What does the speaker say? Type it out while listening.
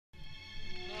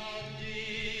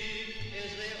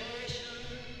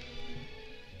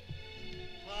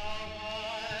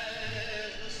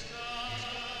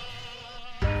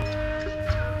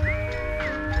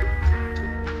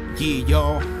Yeah,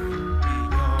 y'all.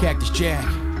 Cactus Jack,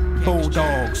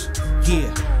 Bulldogs.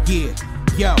 Yeah, yeah.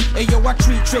 Yo, hey yo, I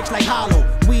treat tricks like hollow.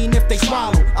 Wean if they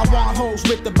swallow. I want hoes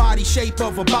with the body shape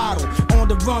of a bottle. On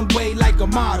the runway like a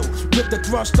model. With the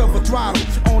thrust of a throttle.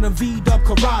 On a V-dub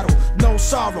Corrado. No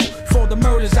sorrow for the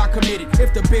murders I committed.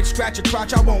 If the bitch scratch a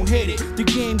crotch, I won't hit it. The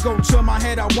game go to my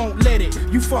head, I won't let it.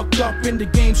 You fucked up in the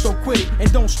game, so quit it.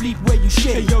 And don't sleep where you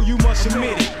shit. Hey yo, you must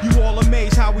admit it. You all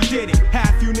amazed how we did it.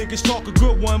 Half you niggas talk a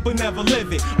good one, but never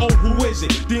live it. Oh, who is it?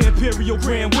 The Imperial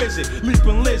Grand Wizard.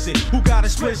 Leaping Lizard. Who got a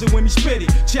splizzard when he spit it?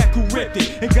 Check who ripped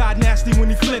it. And got nasty when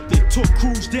he flipped it. Took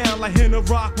crews down like Henna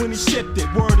Rock when he shipped it.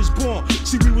 Word is born.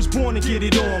 See, we was born to get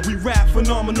it on. We rap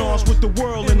phenomenons with the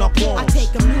world in our palms. I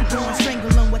take a newborn, strangle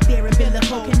them with their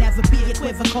umbilical. Can never be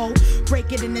equivocal.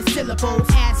 Break it into syllables.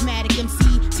 Asthmatic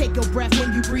MC. Take your breath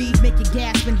when you breathe. Make you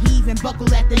gasp and heave and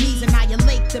buckle at the knees.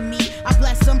 Annihilate the meat. I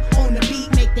bless them on the beat.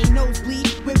 Make they nose bleed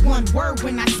with one word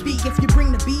when I speak. If you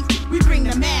bring the beef, we bring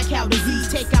the mad cow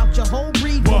disease. Take out your whole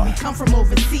breed when we come from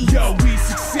overseas. Yo, we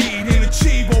succeed and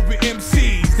achieve over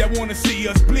MCs that wanna see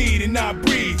us bleed and not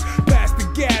breathe. Pass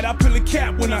the gat, I pull a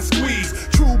cap when I squeeze.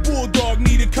 True bulldog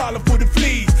need a collar for the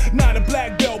fleas. Not a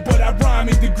black belt, but I rhyme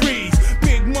in degrees.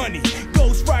 Big money,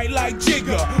 ghost right like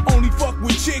Jigger. Only fuck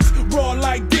with chicks, raw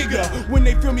like Digger. When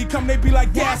they feel me come, they be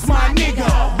like, that's my nigga.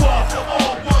 All for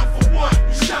all, one for one.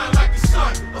 You shine like the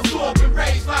sun, absorb and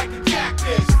raise like a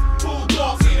cactus.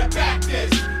 Bulldogs here to back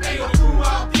this. Ain't no crew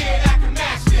out there that can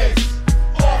match this.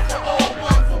 All for all,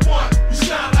 one for one. You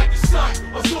shine like the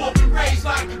sun, absorb and raise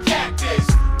like a cactus.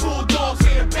 Bulldogs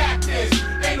here to back this.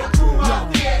 Ain't no crew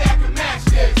out there that can match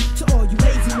this. To all you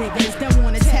lazy niggas that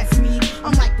wanna test me,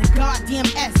 I'm like the goddamn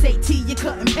SAT, you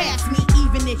couldn't pass me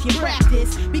even if you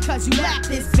practice. Because you lack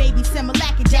this, baby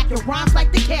Similac and jack your rhymes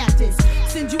like the cactus.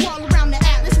 Send you all around the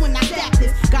atlas when I stack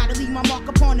this. Gotta leave my mark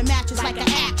upon the mattress like an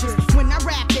actress. When I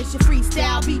rap this, your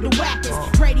freestyle be the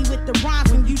wackest. Brady with the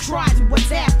rhymes when you try to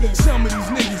attack this. Some of these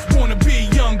niggas wanna be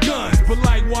young guns, but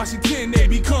like Washington, they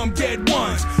become dead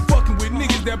ones. Fucking with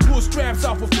niggas that pull straps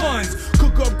off of funds.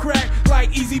 Cook up crack like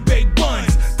easy baked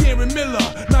buns. Darren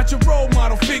Miller, not your role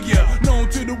model figure. Known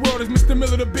to the world as Mr.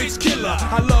 Miller, the bitch killer.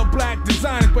 I love black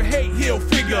designers, but hate heel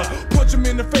figure. Punch him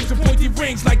in the face with pointy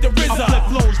rings like the RZA. I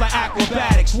flip flows like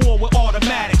acrobatics, war with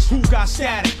automatics. Who got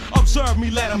static? Observe me,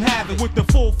 let them have it. With the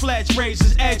full-fledged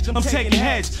razor's edge, I'm taking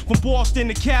heads from Boston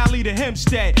to Cali to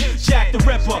Hempstead. Jack the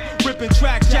Ripper, ripping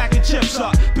tracks, jacking chips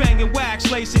up, banging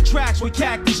wax, lacing tracks with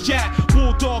Cactus Jack.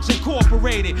 Bulldogs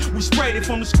Incorporated. We sprayed it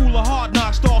from the school of hard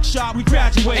knocks, dog shop. We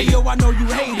graduated. Hey yo, I know you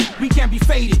hate it. We can't be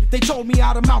faded. They told me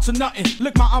I'd amount to nothing.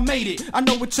 Look, I made it. I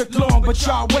know it took long, but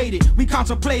y'all waited. We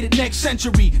contemplated next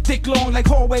century. Thick long like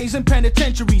hallways and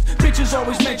penitentiaries. Bitches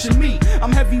always mention me.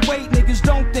 I'm heavyweight, niggas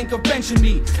don't think of benching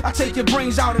me. I take your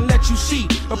brains out and let you see.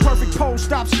 A perfect pose,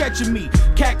 stop sketching me.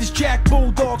 Cactus Jack,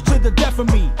 Bulldogs to the death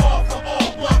of me. All for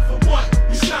all, one for one.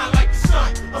 You shine like the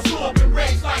sun, absorb and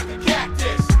raise like a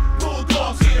cactus.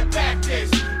 Bulldogs here to back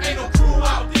this. Ain't no crew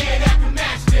out there that can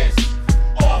match this.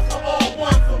 All for all,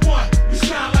 one for one. You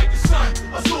shine like the sun,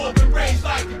 absorb and raise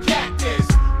like a cactus.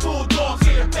 Bulldogs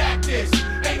here to back this.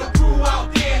 Ain't no crew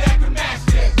out there that can match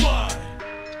this. What?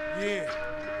 Yeah,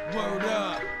 word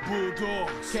up,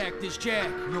 Bulldogs. Cactus Jack,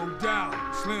 No doubt,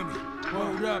 Slimmy.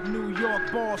 word up, New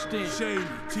York, Boston. Shady,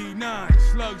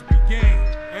 T9, Slugs be gang.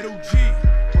 Ed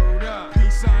O.G, Word up, P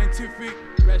Scientific,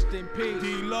 rest in peace.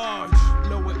 D Large,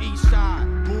 Lower East Side,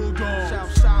 Bulldogs,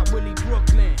 South Side, Willie,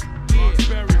 Brooklyn. Yeah.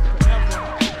 Roxbury.